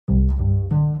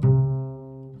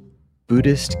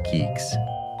Buddhist Geeks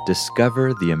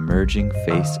discover the emerging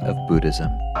face of Buddhism.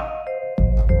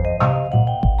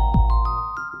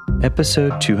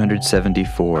 Episode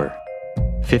 274,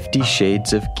 50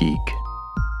 Shades of Geek.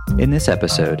 In this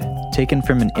episode, taken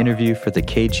from an interview for the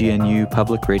KGNU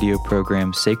public radio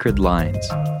program Sacred Lines,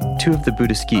 two of the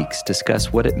Buddhist geeks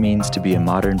discuss what it means to be a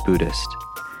modern Buddhist,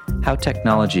 how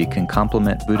technology can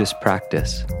complement Buddhist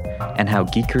practice, and how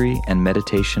geekery and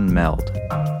meditation meld.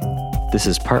 This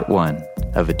is part one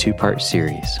of a two-part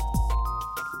series.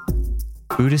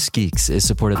 Buddhist Geeks is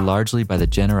supported largely by the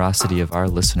generosity of our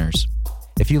listeners.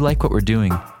 If you like what we're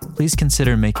doing, please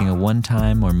consider making a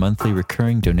one-time or monthly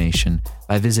recurring donation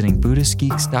by visiting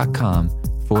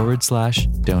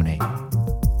BuddhistGeeks.com/donate.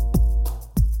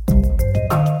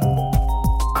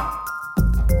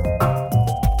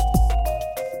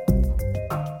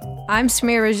 I'm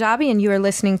Samira Rajabi, and you are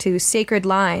listening to Sacred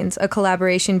Lines, a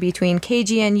collaboration between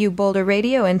KGNU Boulder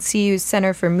Radio and CU's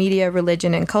Center for Media,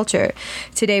 Religion, and Culture.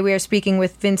 Today we are speaking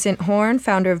with Vincent Horn,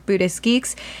 founder of Buddhist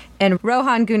Geeks, and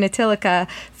Rohan Gunatilaka,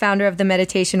 founder of the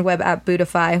meditation web app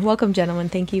Buddhify. Welcome, gentlemen.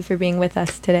 Thank you for being with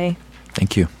us today.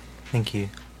 Thank you. Thank you.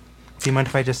 Do you mind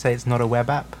if I just say it's not a web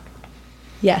app?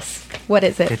 Yes. What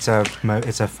is it? It's a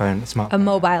smartphone. A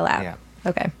mobile app. Yeah.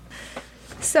 Okay.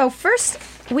 So first,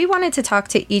 we wanted to talk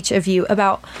to each of you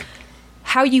about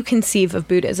how you conceive of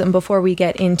Buddhism before we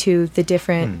get into the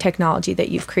different technology that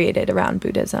you've created around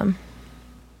Buddhism.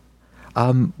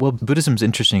 Well, Buddhism's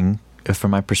interesting from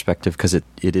my perspective because it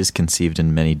is conceived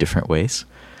in many different ways.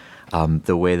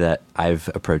 The way that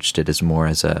I've approached it is more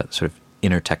as a sort of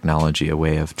inner technology, a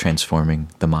way of transforming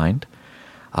the mind.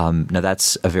 Now,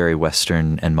 that's a very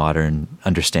Western and modern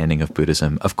understanding of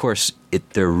Buddhism. Of course,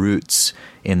 there are roots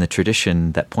in the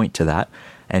tradition that point to that,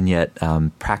 and yet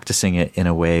practicing it in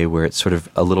a way where it's sort of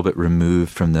a little bit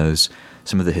removed from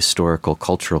some of the historical,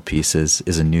 cultural pieces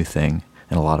is a new thing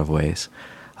in a lot of ways.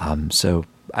 So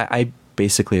I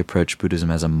basically approach Buddhism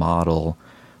as a model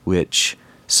which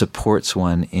supports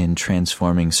one in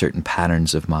transforming certain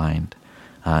patterns of mind.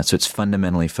 So it's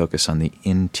fundamentally focused on the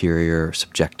interior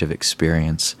subjective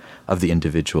experience of the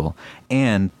individual.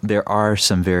 And there are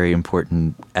some very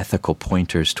important ethical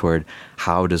pointers toward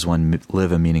how does one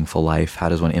live a meaningful life? How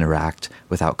does one interact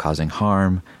without causing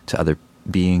harm to other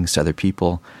beings, to other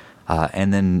people?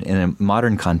 And then in a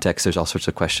modern context, there's all sorts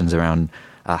of questions around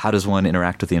how does one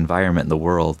interact with the environment, the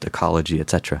world, ecology,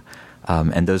 etc.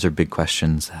 And those are big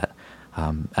questions that,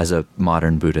 as a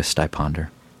modern Buddhist, I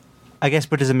ponder. I guess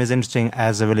Buddhism is interesting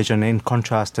as a religion in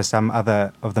contrast to some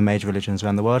other of the major religions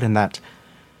around the world in that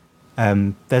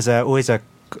there's always a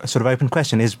sort of open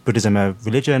question. Is Buddhism a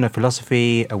religion, a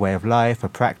philosophy, a way of life, a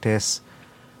practice?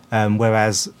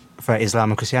 Whereas for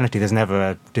Islam and Christianity, there's never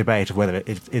a debate of whether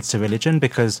it's a religion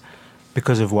because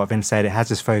of what Vince said. It has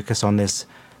this focus on this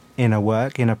inner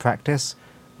work, inner practice,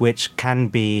 which can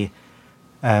be,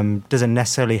 doesn't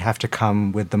necessarily have to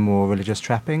come with the more religious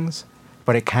trappings,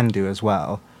 but it can do as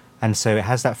well. And so it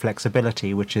has that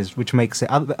flexibility, which makes it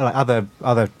other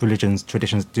religions,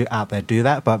 traditions out there do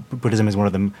that, but Buddhism is one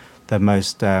of them, the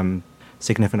most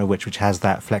significant of which has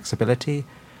that flexibility.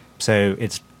 So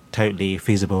it's totally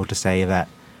feasible to say that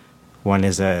one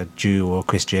is a Jew or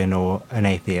Christian or an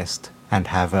atheist and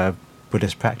have a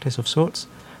Buddhist practice of sorts,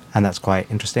 and that's quite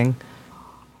interesting.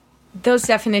 Those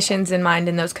definitions in mind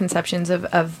and those conceptions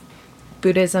of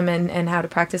Buddhism and how to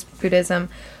practice Buddhism,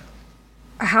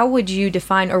 how would you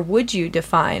define, or would you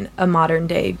define, a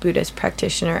modern-day Buddhist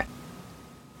practitioner?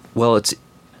 Well, it's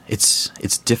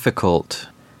difficult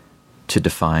to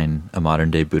define a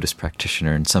modern-day Buddhist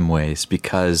practitioner in some ways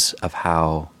because of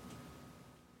how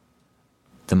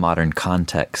the modern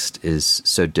context is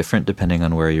so different depending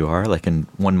on where you are. Like in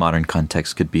one modern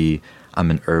context could be, I'm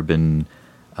an urban,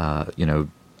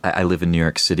 I live in New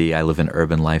York City, I live an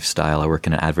urban lifestyle, I work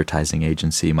in an advertising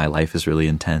agency, my life is really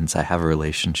intense, I have a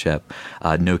relationship,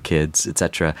 no kids,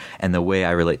 etc. And the way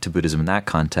I relate to Buddhism in that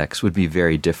context would be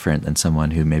very different than someone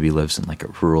who maybe lives in like a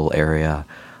rural area.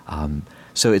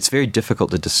 So it's very difficult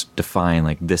to define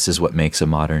like this is what makes a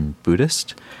modern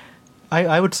Buddhist.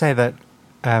 I would say that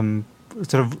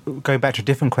sort of going back to a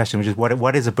different question, which is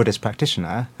what is a Buddhist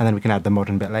practitioner? And then we can add the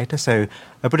modern bit later. So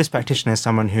a Buddhist practitioner is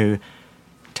someone who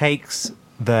takes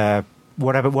what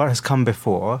has come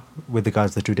before with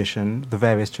regards to the tradition, the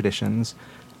various traditions,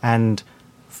 and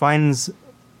finds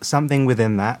something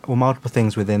within that, or multiple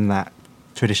things within that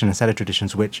tradition and set of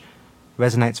traditions which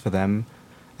resonates for them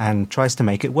and tries to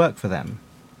make it work for them.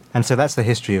 And so that's the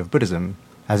history of Buddhism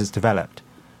as it's developed.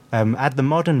 Add the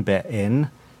modern bit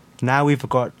in, now we've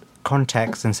got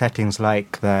contexts and settings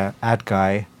like the ad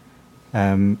guy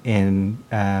in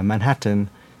Manhattan,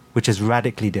 which is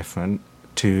radically different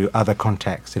to other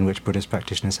contexts in which Buddhist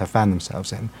practitioners have found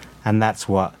themselves in. And that's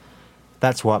what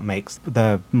makes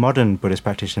the modern Buddhist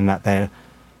practitioner, that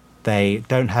they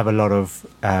don't have a lot of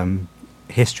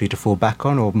history to fall back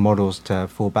on or models to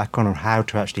fall back on how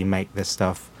to actually make this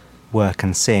stuff work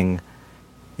and sing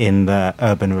in the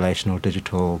urban, relational,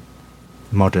 digital,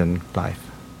 modern life.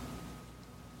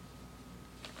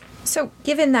 So,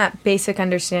 given that basic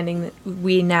understanding that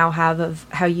we now have of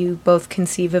how you both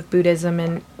conceive of Buddhism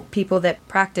and people that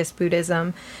practice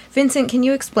Buddhism, Vincent, can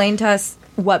you explain to us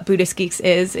what Buddhist Geeks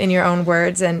is in your own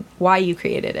words and why you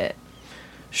created it?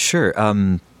 Sure.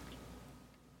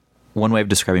 One way of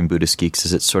describing Buddhist Geeks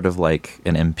is it's sort of like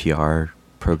an NPR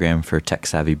program for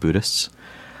tech-savvy Buddhists.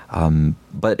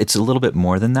 But it's a little bit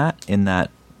more than that, in that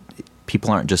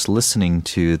people aren't just listening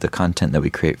to the content that we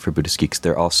create for Buddhist Geeks.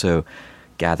 They're also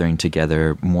gathering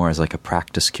together more as like a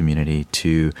practice community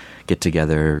to get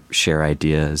together, share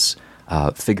ideas,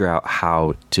 figure out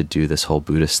how to do this whole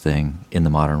Buddhist thing in the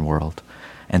modern world.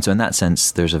 And so in that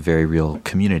sense, there's a very real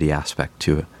community aspect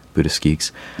to it, Buddhist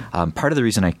Geeks. Part of the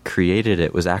reason I created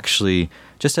it was actually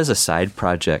just as a side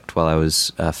project while I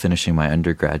was finishing my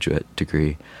undergraduate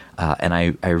degree. And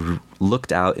I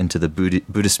looked out into the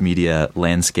Buddhist media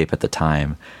landscape at the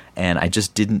time, and I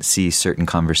just didn't see certain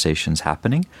conversations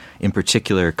happening, in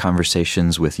particular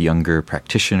conversations with younger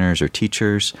practitioners or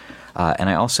teachers. And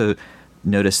I also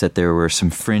noticed that there were some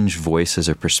fringe voices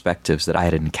or perspectives that I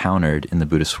had encountered in the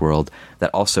Buddhist world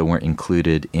that also weren't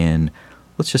included in,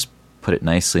 let's just put it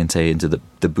nicely and say, into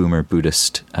the boomer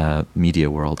Buddhist media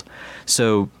world.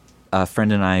 So a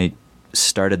friend and I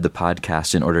started the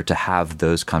podcast in order to have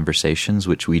those conversations,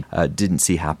 which we didn't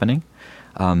see happening.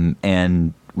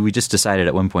 And we just decided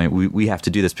at one point we have to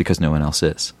do this because no one else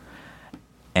is.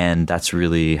 And that's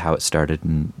really how it started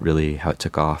and really how it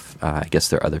took off. I guess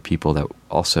there are other people that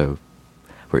also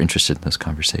were interested in those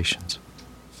conversations.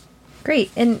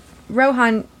 Great. And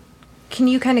Rohan, can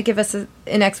you kind of give us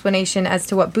an explanation as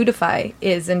to what Buddhify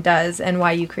is and does and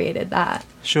why you created that?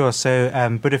 Sure. So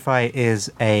Buddhify is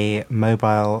a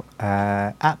mobile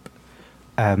app.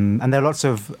 And there are lots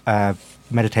of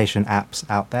meditation apps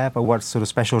out there, but what's sort of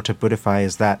special to Buddhify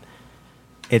is that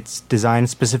it's designed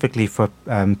specifically for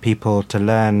people to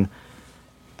learn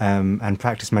and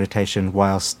practice meditation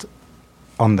whilst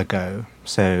on the go.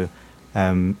 So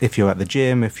if you're at the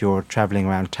gym, if you're traveling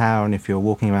around town, if you're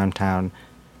walking around town,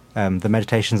 the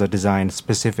meditations are designed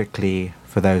specifically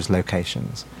for those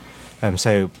locations.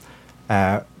 So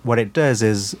what it does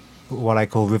is what I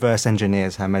call reverse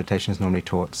engineers how meditation is normally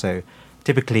taught. So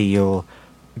typically you'll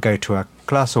go to a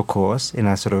class or course in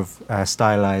a sort of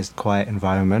stylized, quiet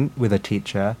environment with a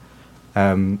teacher,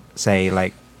 say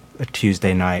like a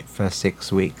Tuesday night for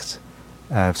 6 weeks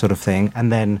sort of thing.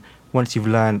 And then once you've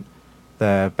learned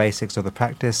the basics of the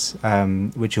practice,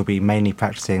 which you'll be mainly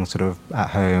practicing sort of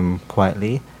at home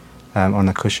quietly, on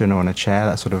a cushion or on a chair,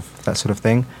 that sort of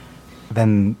thing,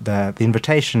 then the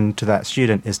invitation to that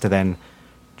student is to then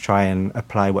try and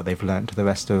apply what they've learned to the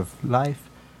rest of life.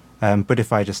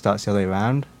 Buddhify just starts the other way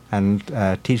around and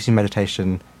teaches you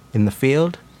meditation in the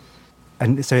field.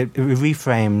 And so it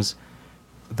reframes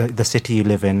the city you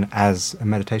live in as a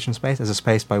meditation space, as a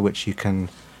space by which you can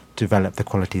develop the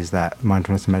qualities that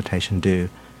mindfulness and meditation do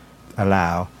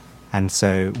allow. And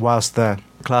so whilst the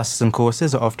classes and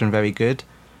courses are often very good,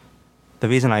 the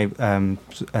reason I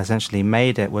essentially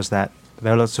made it was that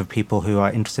there are lots of people who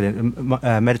are interested in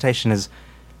meditation has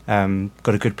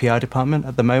got a good PR department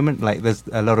at the moment. Like there's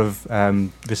a lot of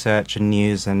research and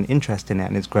news and interest in it,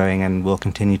 and it's growing and will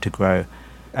continue to grow.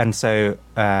 And so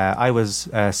I was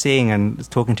seeing and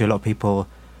talking to a lot of people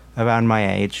around my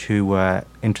age who were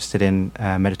interested in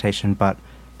meditation, but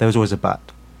there was always a but.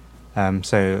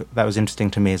 So that was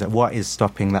interesting to me, is that what is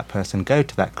stopping that person go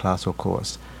to that class or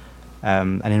course?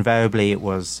 And invariably it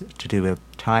was to do with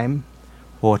time,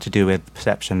 or to do with the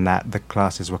perception that the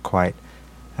classes were quite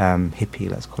hippie,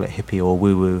 let's call it hippie or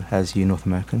woo-woo, as you North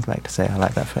Americans like to say. I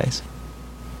like that phrase.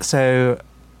 So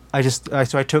I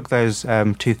took those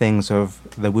two things of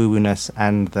the woo-woo-ness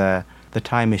and the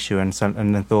time issue, and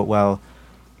then thought, well,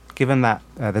 given that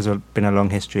there's been a long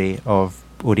history of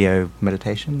audio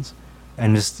meditations,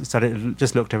 and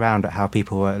just looked around at how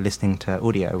people were listening to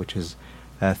audio, which is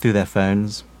through their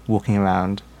phones, walking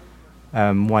around.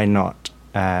 Why not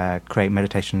create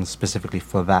meditations specifically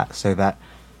for that, so that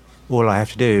all I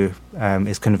have to do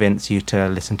is convince you to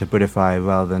listen to Buddhify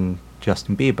rather than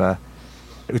Justin Bieber,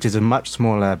 which is a much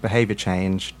smaller behavior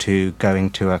change to going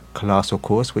to a class or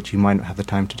course which you might not have the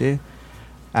time to do,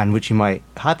 and which you might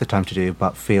have the time to do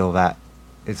but feel that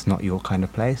it's not your kind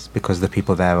of place because the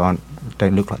people there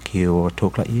don't look like you or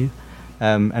talk like you.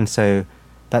 And so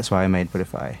that's why I made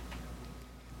Buddhify.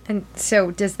 And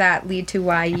so does that lead to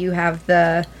why you have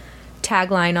the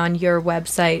tagline on your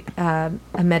website,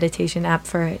 a meditation app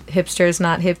for hipsters,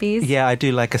 not hippies? Yeah, I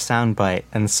do like a soundbite.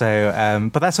 And so,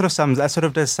 but that sort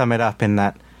of does sum it up in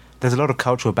that there's a lot of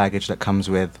cultural baggage that comes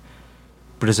with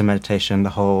Buddhism, meditation,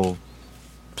 the whole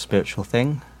spiritual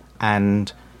thing.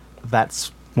 And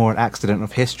that's more an accident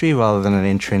of history rather than an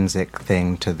intrinsic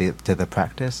thing to the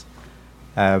practice.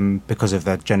 Because of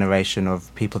the generation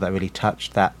of people that really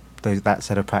touched that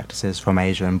set of practices from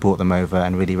Asia and brought them over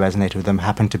and really resonated with them,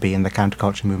 happened to be in the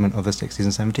counterculture movement of the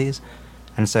 60s and 70s.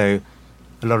 And so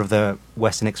a lot of the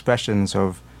Western expressions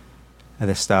of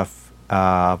this stuff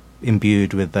are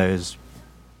imbued with those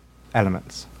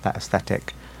elements, that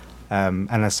aesthetic. And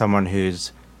as someone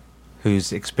whose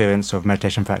experience of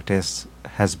meditation practice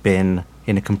has been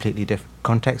in a completely different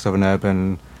context of an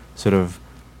urban sort of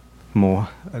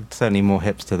certainly more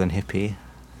hipster than hippie,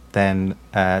 then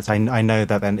so I know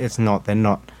that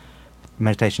then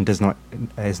meditation doesn't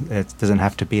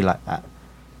have to be like that.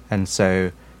 And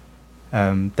so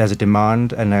there's a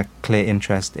demand and a clear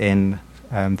interest in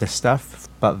this stuff,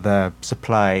 but the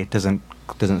supply doesn't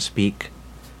speak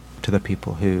to the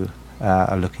people who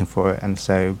are looking for it. And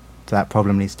so that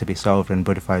problem needs to be solved, and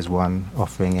Buddhify is one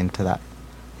offering into that.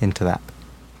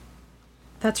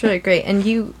 That's really great. And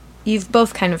you've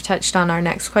both kind of touched on our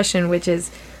next question, which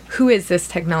is, who is this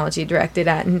technology directed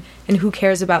at, and who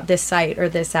cares about this site or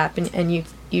this app? And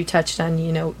you touched on,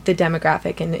 the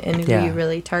demographic and who you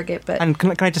really target. But and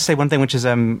can I just say one thing which is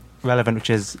relevant, which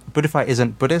is Buddhify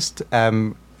isn't Buddhist.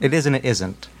 It is and it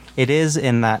isn't. It is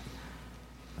in that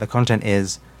the content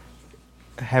is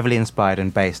heavily inspired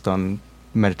and based on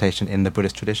meditation in the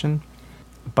Buddhist tradition,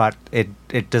 but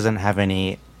it doesn't have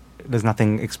there's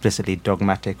nothing explicitly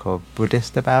dogmatic or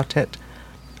Buddhist about it,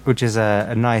 which is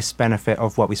a nice benefit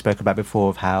of what we spoke about before,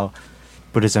 of how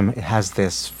Buddhism has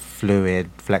this fluid,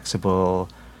 flexible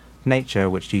nature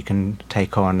which you can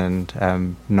take on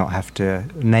and not have to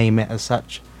name it as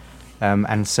such.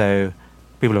 And so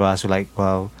people have asked, like,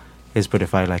 well, is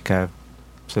Buddhify like a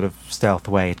sort of stealth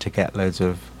way to get loads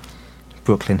of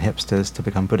Brooklyn hipsters to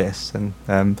become Buddhists? And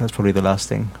that's probably the last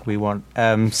thing we want.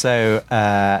 So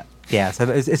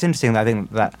it's interesting that I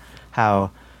think that how,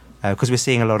 because we're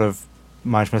seeing a lot of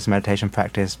mindfulness and meditation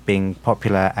practice being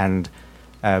popular, and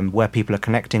where people are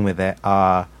connecting with it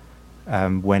are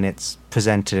when it's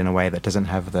presented in a way that doesn't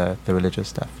have the religious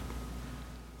stuff.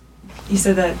 You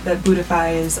said that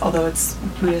Buddhify is, although it's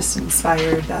Buddhist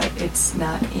inspired, that it's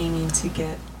not aiming to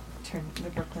turn the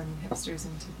Brooklyn hipsters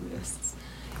into Buddhists.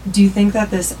 Do you think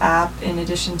that this app, in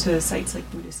addition to sites like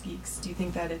Buddhist Geeks, do you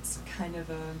think that it's kind of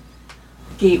a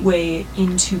gateway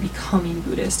into becoming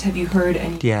Buddhist? Have you heard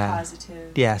any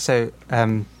positive? Yeah, so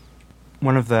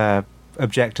one of the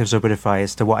objectives of Buddhify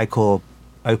is to what I call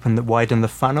widen the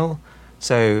funnel.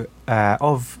 So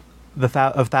of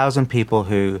 1,000 people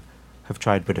who have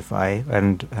tried Buddhify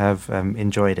and have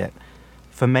enjoyed it,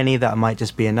 for many that might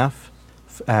just be enough.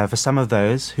 For some of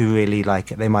those who really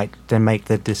like it, they might then make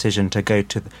the decision to go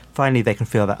to. Finally, they can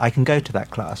feel that I can go to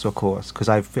that class or course because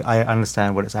I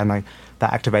understand what it's. And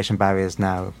that activation barrier is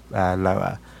now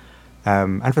lower.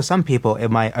 And for some people, it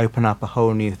might open up a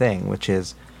whole new thing, which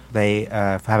is they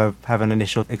have an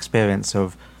initial experience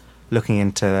of looking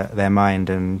into their mind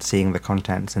and seeing the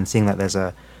contents and seeing that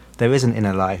there is an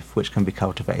inner life which can be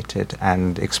cultivated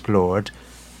and explored.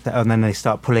 And then they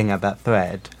start pulling at that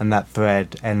thread, and that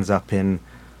thread ends up in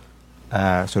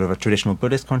sort of a traditional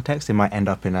Buddhist context. It might end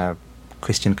up in a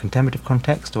Christian contemplative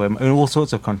context, or in all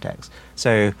sorts of contexts.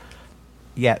 So,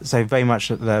 so very much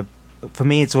for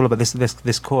me, it's all about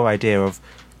this core idea of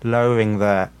lowering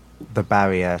the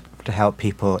barrier to help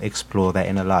people explore their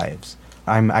inner lives.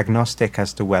 I'm agnostic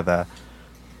as to whether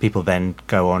people then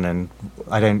go on, and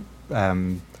I don't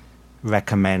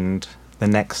recommend the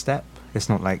next step. It's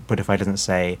not like Buddhify doesn't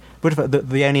say...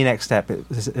 the only next step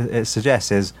it suggests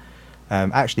is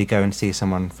actually go and see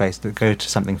someone go to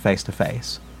something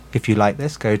face-to-face. If you like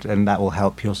this, and that will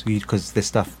help you, because this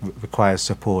stuff requires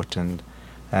support and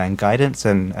guidance,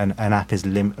 and an app is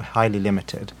highly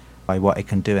limited by what it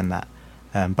can do in that.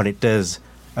 But it does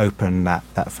open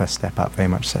that first step up, very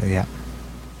much so, yeah.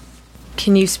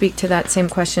 Can you speak to that same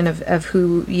question of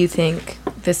who you think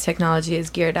this technology is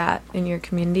geared at in your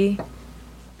community?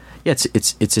 Yeah,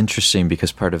 it's interesting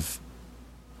because part of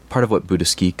what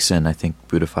Buddhist Geeks and I think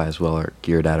Buddhify as well are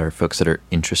geared at are folks that are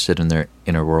interested in their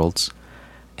inner worlds.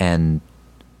 And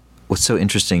what's so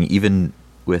interesting, even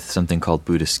with something called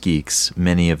Buddhist Geeks,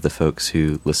 many of the folks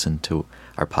who listen to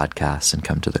our podcasts and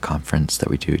come to the conference that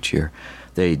we do each year,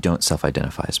 they don't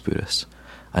self-identify as Buddhists.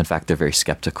 In fact, they're very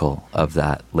skeptical of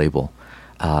that label.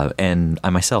 And I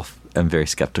myself am very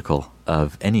skeptical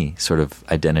of any sort of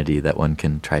identity that one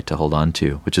can try to hold on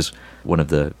to, which is one of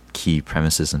the key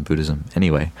premises in Buddhism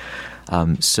anyway.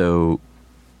 So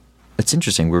it's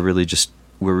interesting. We're really just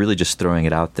throwing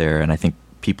it out there, and I think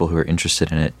people who are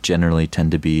interested in it generally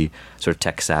tend to be sort of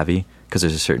tech savvy, because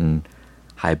there's a certain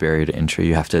high barrier to entry.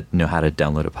 You have to know how to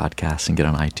download a podcast and get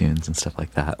on iTunes and stuff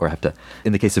like that, or have to,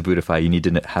 in the case of Buddhify, you need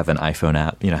to have an iPhone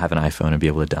app, have an iPhone and be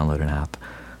able to download an app,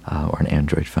 or an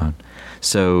Android phone.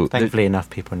 So thankfully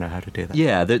enough people know how to do that.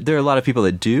 Yeah, there are a lot of people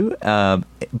that do,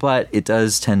 but it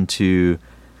does tend to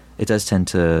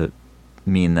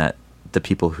mean that the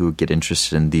people who get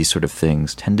interested in these sort of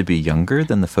things tend to be younger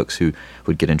than the folks who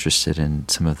would get interested in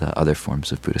some of the other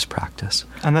forms of Buddhist practice.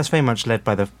 And that's very much led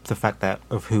by the fact that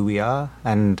of who we are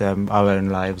and our own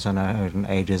lives and our own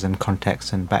ages and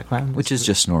contexts and backgrounds. Which is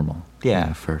just normal.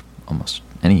 Yeah. For almost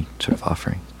any sort of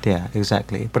offering. Yeah,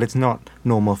 exactly. But it's not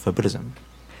normal for Buddhism.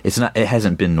 It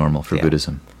hasn't been normal for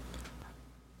Buddhism.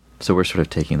 So we're sort of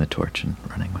taking the torch and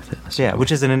running with it. Yeah,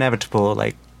 which is an inevitable,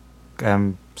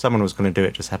 someone was going to do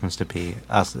it, just happens to be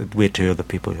us. We're two of the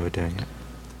people who are doing it.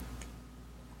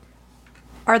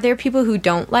 Are there people who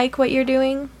don't like what you're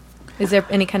doing? Is there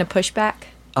any kind of pushback?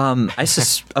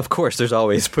 Of course, there's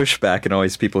always pushback and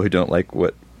always people who don't like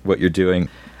what you're doing.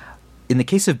 In the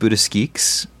case of Buddhist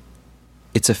Geeks,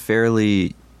 it's a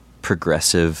fairly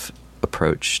progressive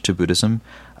approach to Buddhism.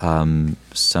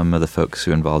 Some of the folks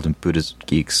who are involved in Buddhist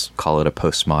Geeks call it a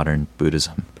postmodern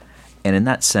Buddhism. And in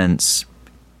that sense,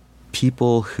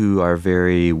 people who are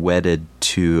very wedded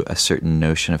to a certain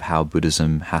notion of how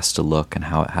Buddhism has to look and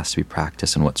how it has to be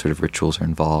practiced and what sort of rituals are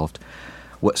involved,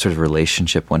 what sort of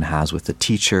relationship one has with the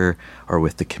teacher or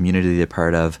with the community they're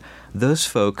part of, those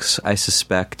folks, I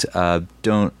suspect,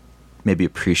 don't maybe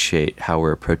appreciate how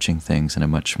we're approaching things in a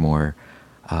much more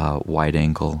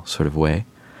wide-angle sort of way.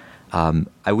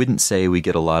 I wouldn't say we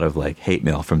get a lot of hate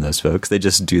mail from those folks. They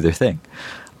just do their thing.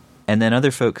 And then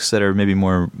other folks that are maybe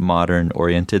more modern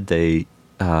oriented, they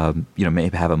may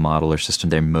have a model or system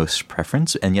they're most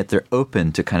preference, and yet they're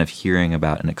open to kind of hearing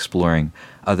about and exploring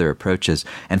other approaches.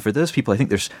 And for those people, I think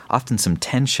there's often some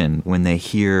tension when they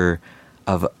hear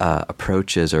of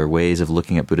approaches or ways of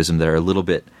looking at Buddhism that are a little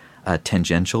bit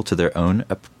tangential to their own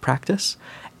practice.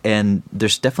 And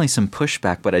there's definitely some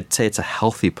pushback, but I'd say it's a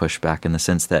healthy pushback in the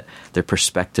sense that their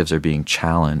perspectives are being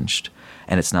challenged.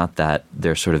 And it's not that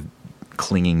they're sort of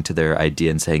clinging to their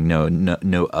idea and saying,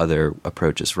 no other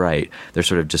approach is right. They're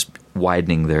sort of just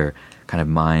widening their kind of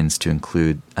minds to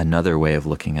include another way of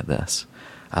looking at this.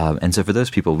 And so for those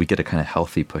people, we get a kind of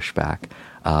healthy pushback,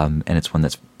 and it's one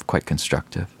that's quite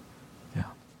constructive. Yeah.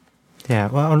 Yeah,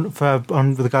 well, on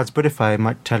with regards to Buddhify, I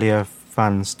might tell you a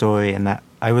fun story in that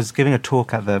I was giving a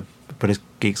talk at the Buddhist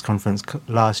Geeks conference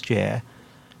last year,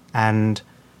 and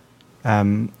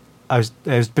it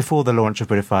was before the launch of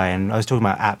Buddhify, and I was talking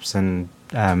about apps and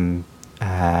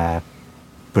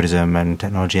Buddhism and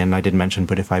technology, and I did mention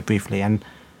Buddhify briefly, and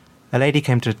a lady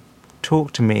came to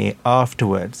talk to me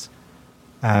afterwards,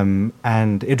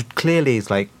 and it clearly is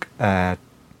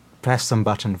press some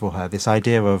button for her, this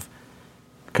idea of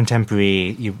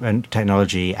contemporary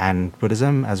technology and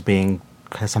Buddhism as being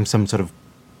some sort of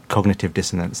cognitive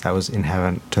dissonance that was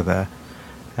inherent to the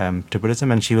to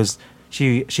Buddhism, and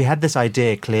she had this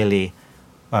idea clearly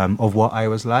of what I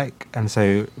was like, and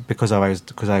so because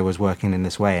I was working in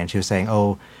this way, and she was saying,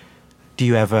 "Oh, do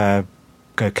you ever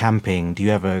go camping? Do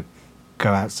you ever go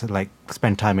out to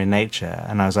spend time in nature?"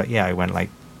 And I was like, "Yeah, I went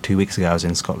 2 weeks ago. I was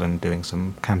in Scotland doing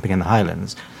some camping in the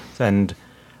Highlands," and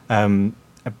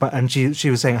she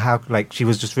was saying how she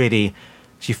was just really,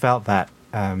 she felt that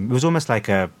it was almost like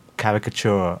a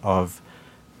caricature of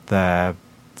the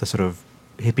sort of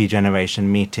hippie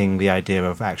generation meeting the idea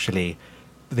of that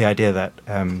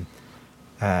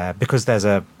because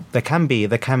there can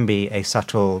be a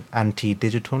subtle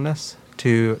anti-digitalness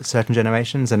to certain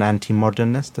generations and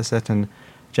anti-modernness to certain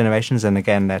generations, and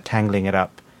again they're tangling it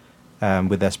up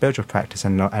with their spiritual practice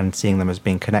and seeing them as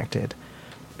being connected.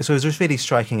 So it was this really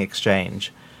striking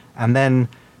exchange, and then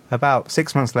about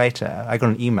 6 months later I got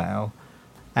an email.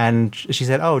 And she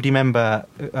said, "Oh, do you remember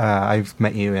I've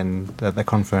met you in the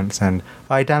conference, and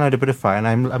I downloaded Buddhify, and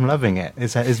I'm loving it.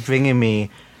 It's bringing me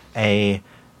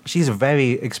she's a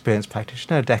very experienced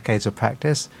practitioner, decades of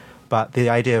practice, but the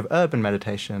idea of urban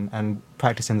meditation and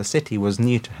practice in the city was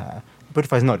new to her.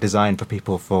 Buddhify is not designed for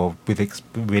people with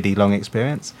really long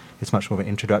experience. It's much more of an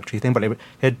introductory thing, but it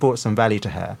had brought some value to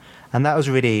her, and that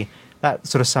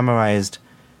sort of summarized."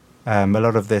 A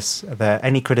lot of this,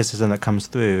 any criticism that comes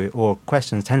through or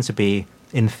questions tends to be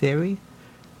in theory,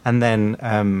 and then,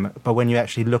 but when you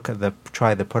actually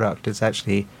try the product,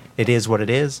 it is what it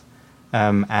is,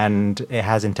 and it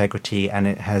has integrity and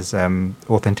it has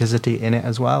authenticity in it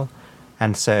as well.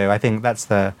 And so I think that's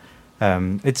the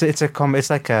it's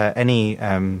like any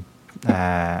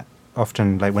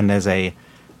often like when there's a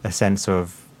sense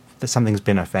of that something's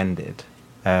been offended.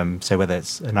 So whether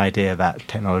it's an idea that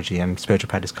technology and spiritual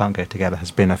practice can't go together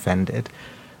has been offended.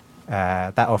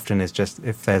 That often is just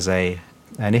if there's an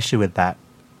issue with that,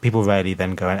 people rarely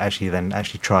then go and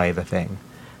actually try the thing.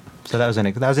 So that was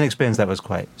an experience that was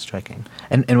quite striking.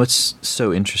 And what's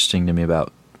so interesting to me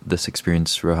about this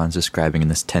experience Rohan's describing and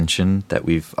this tension that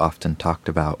we've often talked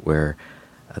about, where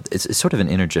it's sort of an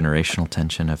intergenerational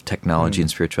tension of technology and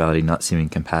spirituality not seeming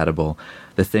compatible.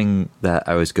 The thing that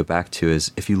I always go back to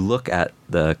is if you look at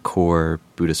the core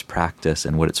Buddhist practice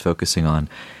and what it's focusing on,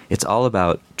 it's all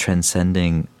about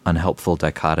transcending unhelpful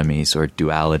dichotomies or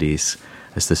dualities,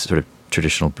 as this sort of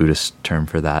traditional Buddhist term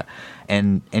for that.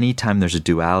 And anytime there's a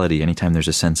duality, anytime there's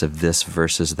a sense of this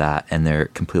versus that, and they're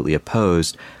completely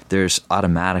opposed, there's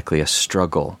automatically a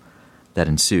struggle that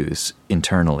ensues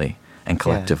internally and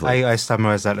collectively. Yeah, I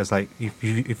summarize that as like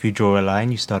if you draw a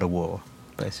line, you start a war,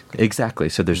 basically. Exactly.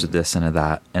 So there's a this and a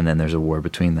that, and then there's a war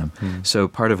between them. So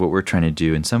part of what we're trying to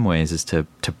do in some ways is to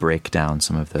break down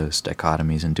some of those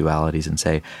dichotomies and dualities and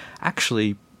say,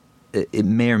 actually, it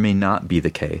may or may not be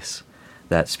the case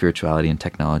that spirituality and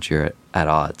technology are at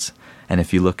odds. And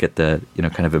if you look at the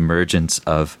kind of emergence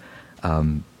of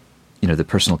the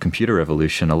personal computer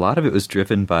revolution, a lot of it was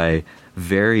driven by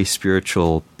very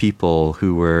spiritual people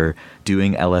who were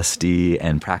doing LSD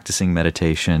and practicing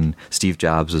meditation. Steve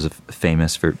Jobs was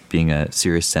famous for being a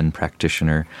serious Zen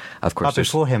practitioner. Of course, but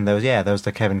before him, there was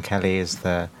the Kevin Kellys,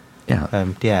 the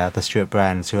Stuart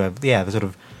Brands, who are the sort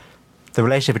of the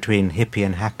relationship between hippie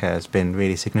and hacker has been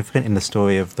really significant in the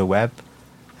story of the web,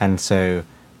 and so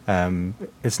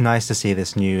it's nice to see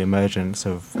this new emergence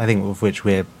of which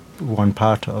we're one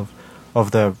part of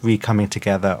the re-coming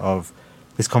together of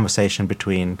this conversation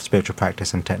between spiritual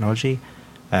practice and technology,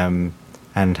 and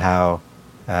how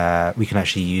we can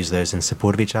actually use those in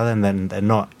support of each other, and then they're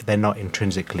not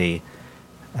intrinsically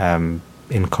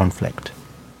in conflict.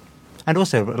 And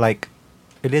also, like,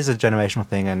 it is a generational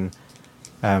thing,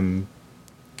 and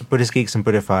Buddhist Geeks and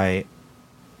Buddhify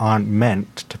aren't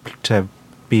meant to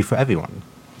be for everyone.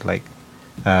 Like,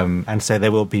 and so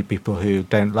there will be people who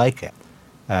don't like it.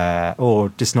 Or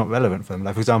just not relevant for them.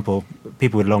 Like, for example,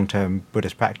 people with long-term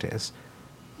Buddhist practice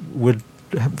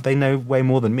they know way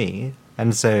more than me,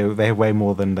 and so they have way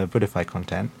more than the Buddhify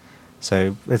content.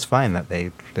 So it's fine that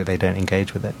they don't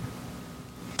engage with it.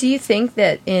 Do you think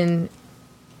that in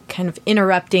kind of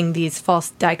interrupting these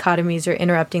false dichotomies or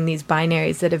interrupting these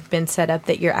binaries that have been set up,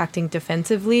 that you're acting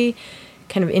defensively,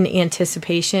 kind of in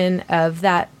anticipation of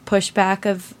that pushback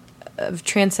of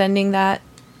transcending that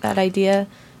idea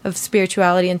of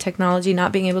spirituality and technology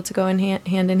not being able to go hand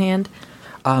in hand?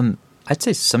 I'd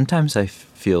say sometimes I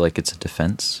feel like it's a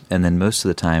defense, and then most of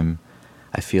the time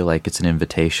I feel like it's an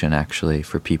invitation, actually,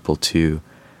 for people to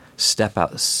step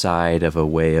outside of a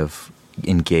way of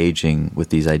engaging with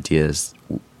these ideas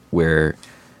where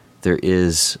there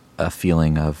is a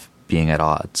feeling of being at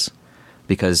odds.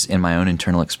 Because in my own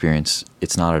internal experience,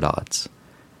 it's not at odds.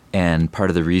 And part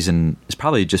of the reason is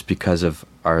probably just because of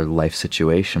our life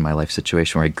situation, my life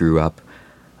situation, where I grew up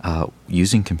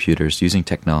using computers, using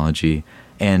technology,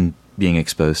 and being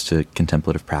exposed to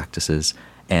contemplative practices,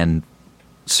 and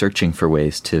searching for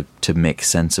ways to make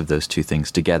sense of those two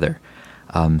things together.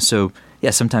 So, yeah,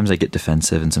 sometimes I get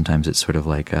defensive, and sometimes it's sort of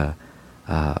like a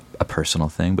personal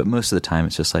thing. But most of the time,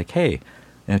 it's just like, hey,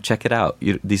 check it out.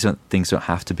 These things don't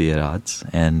have to be at odds.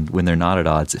 And when they're not at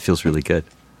odds, it feels really good.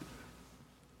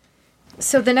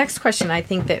 So the next question, I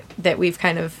think that we've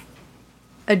kind of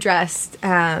addressed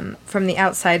from the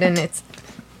outside, and it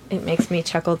makes me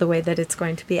chuckle the way that it's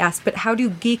going to be asked, but how do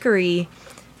geekery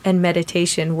and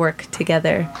meditation work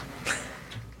together?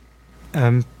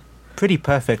 Pretty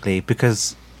perfectly,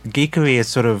 because geekery is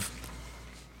sort of,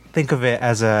 think of it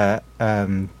as a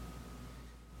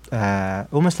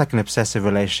almost like an obsessive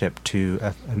relationship to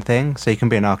a thing. So you can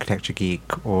be an architecture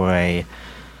geek or a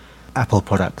Apple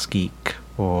products geek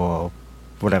or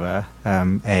whatever,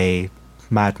 a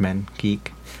Mad Men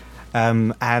geek.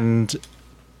 And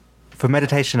for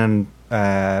meditation and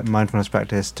mindfulness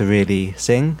practice to really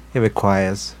sing, it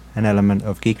requires an element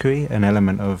of geekery, an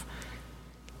element of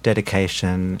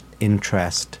dedication,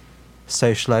 interest,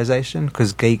 socialization,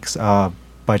 because geeks are,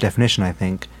 by definition, I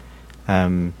think,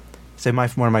 so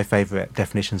one of my favorite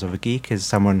definitions of a geek is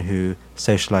someone who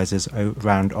socializes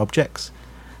around objects.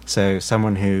 So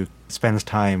someone who spends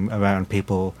time around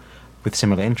people with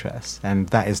similar interests, and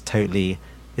that is totally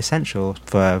essential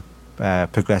for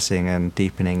progressing and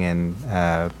deepening in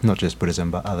not just Buddhism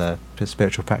but other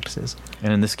spiritual practices.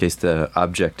 And in this case, the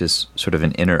object is sort of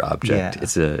an inner object. Yeah.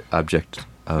 It's an object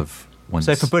of one's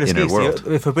So for Buddhist inner geeks,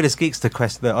 world. for Buddhist geeks,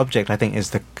 the object I think is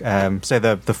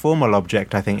the formal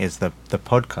object I think is the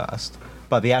podcast,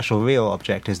 but the actual real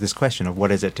object is this question of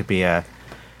what is it to be a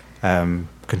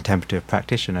contemplative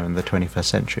practitioner in the 21st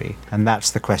century, and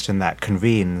that's the question that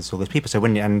convenes all these people. So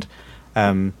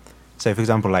so for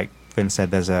example, like Vince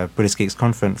said, there's a Buddhist Geeks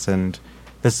conference, and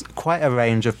there's quite a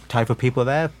range of type of people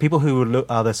there. People who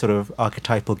are the sort of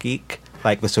archetypal geek,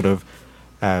 like the sort of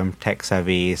tech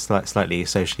savvy, slightly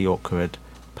socially awkward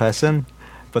person.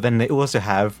 But then they also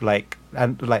have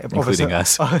Including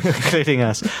us, including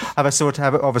us, have a sort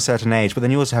of a certain age. But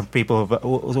then you also have people of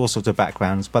all sorts of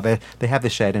backgrounds, but they have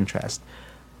this shared interest.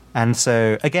 And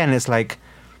so again, it's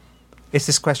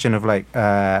this question of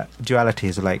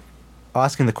dualities. Like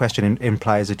asking the question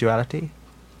implies a duality,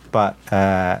 but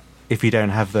if you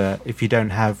don't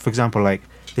have, for example, like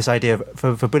this idea of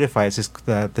for Buddhify, it's just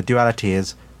the duality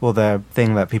is, well, the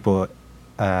thing that people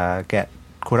get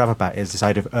caught up about is this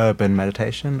idea of urban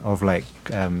meditation, of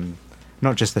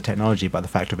not just the technology but the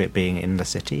fact of it being in the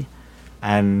city.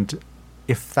 And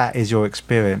if that is your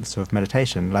experience of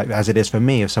meditation, like as it is for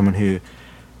me, of someone who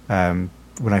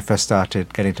when I first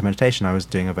started getting into meditation, I was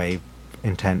doing a very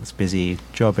intense, busy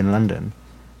job in London,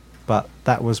 but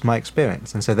that was my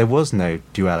experience, and so there was no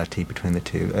duality between the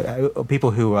two.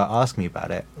 People who were asking me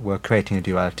about it were creating a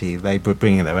duality. They were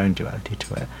bringing their own duality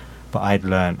to it, but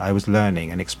I was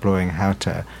learning and exploring how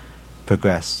to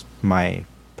progress my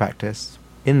practice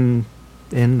in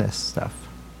this stuff.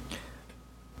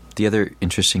 The other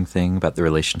interesting thing about the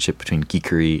relationship between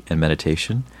geekery and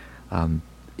meditation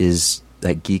is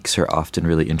that geeks are often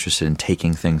really interested in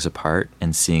taking things apart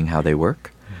and seeing how they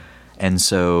work. And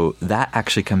so that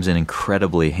actually comes in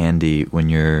incredibly handy when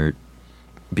you're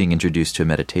being introduced to a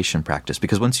meditation practice,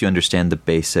 because once you understand the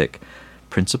basic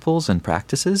principles and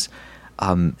practices,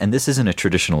 and this isn't a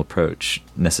traditional approach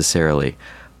necessarily,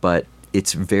 but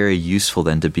it's very useful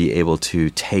then to be able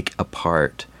to take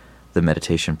apart the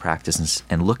meditation practice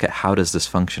and look at how does this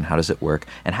function, how does it work,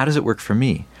 and how does it work for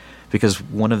me? Because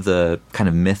one of the kind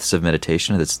of myths of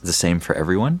meditation is it's the same for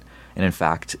everyone. And in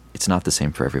fact, it's not the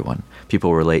same for everyone.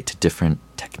 People relate to different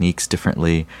techniques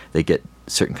differently. They get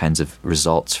certain kinds of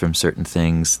results from certain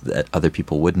things that other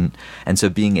people wouldn't. And so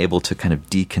being able to kind of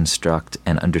deconstruct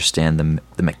and understand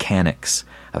the mechanics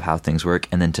of how things work,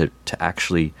 and then to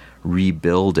actually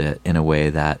rebuild it in a way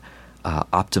that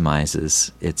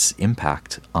optimizes its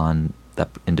impact on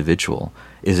that individual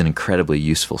is an incredibly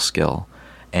useful skill.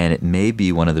 And it may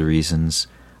be one of the reasons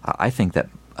I think that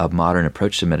a modern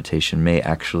approach to meditation may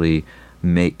actually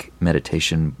make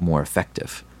meditation more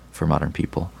effective for modern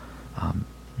people.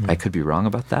 I could be wrong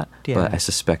about that, but I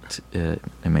suspect it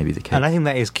may be the case. And I think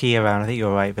that is key around, I think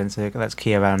you're right, Vince, that's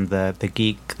key around the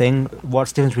geek thing.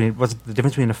 What's the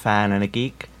difference between a fan and a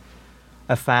geek?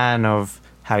 A fan of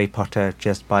Harry Potter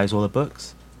just buys all the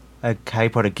books. A Harry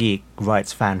Potter geek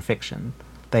writes fan fiction.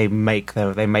 They make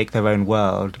their own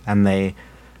world, and they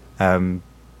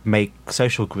make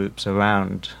social groups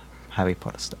around Harry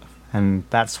Potter stuff. And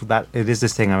it is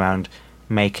this thing around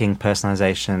making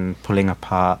personalization, pulling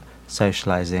apart,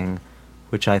 socializing,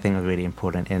 which I think is really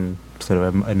important in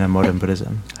in a modern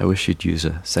Buddhism. I wish you'd use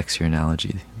a sexier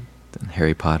analogy than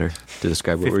Harry Potter to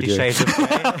describe what we're doing. 50 Shades of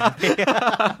Grey.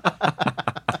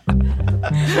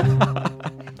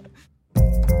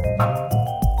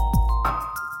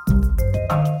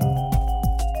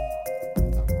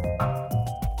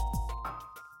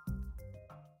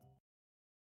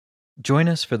 Join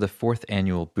us for the 4th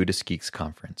Annual Buddhist Geeks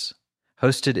Conference,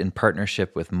 hosted in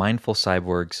partnership with Mindful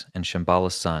Cyborgs and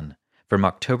Shambhala Sun from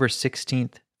October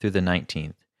 16th through the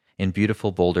 19th in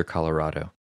beautiful Boulder,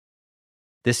 Colorado.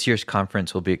 This year's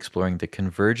conference will be exploring the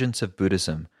convergence of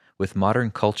Buddhism with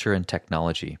modern culture and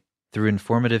technology through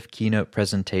informative keynote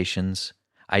presentations,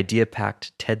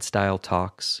 idea-packed TED-style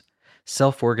talks,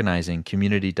 self-organizing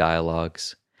community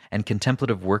dialogues, and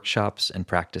contemplative workshops and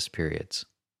practice periods.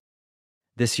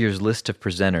 This year's list of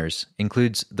presenters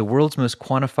includes the world's most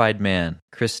quantified man,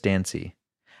 Chris Dancy,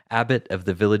 abbot of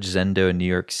the Village Zendo in New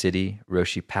York City,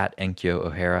 Roshi Pat Enkyo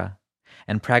O'Hara,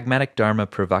 and pragmatic Dharma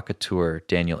provocateur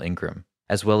Daniel Ingram,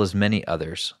 as well as many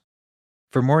others.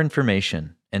 For more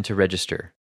information and to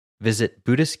register, visit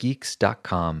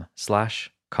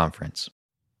buddhistgeeks.com/conference.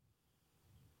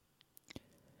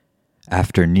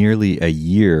 After nearly a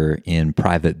year in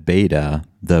private beta,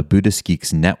 the Buddhist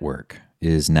Geeks Network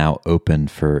is now open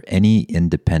for any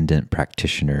independent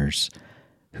practitioners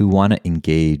who want to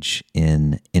engage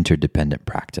in interdependent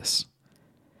practice.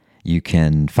 You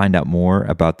can find out more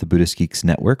about the Buddhist Geeks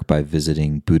Network by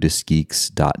visiting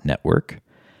buddhistgeeks.network.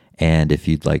 And if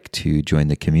you'd like to join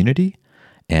the community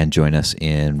and join us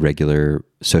in regular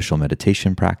social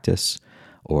meditation practice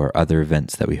or other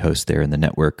events that we host there in the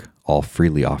network, all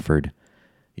freely offered,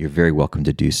 you're very welcome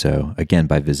to do so, again,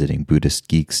 by visiting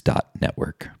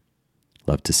buddhistgeeks.network.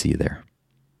 Love to see you there.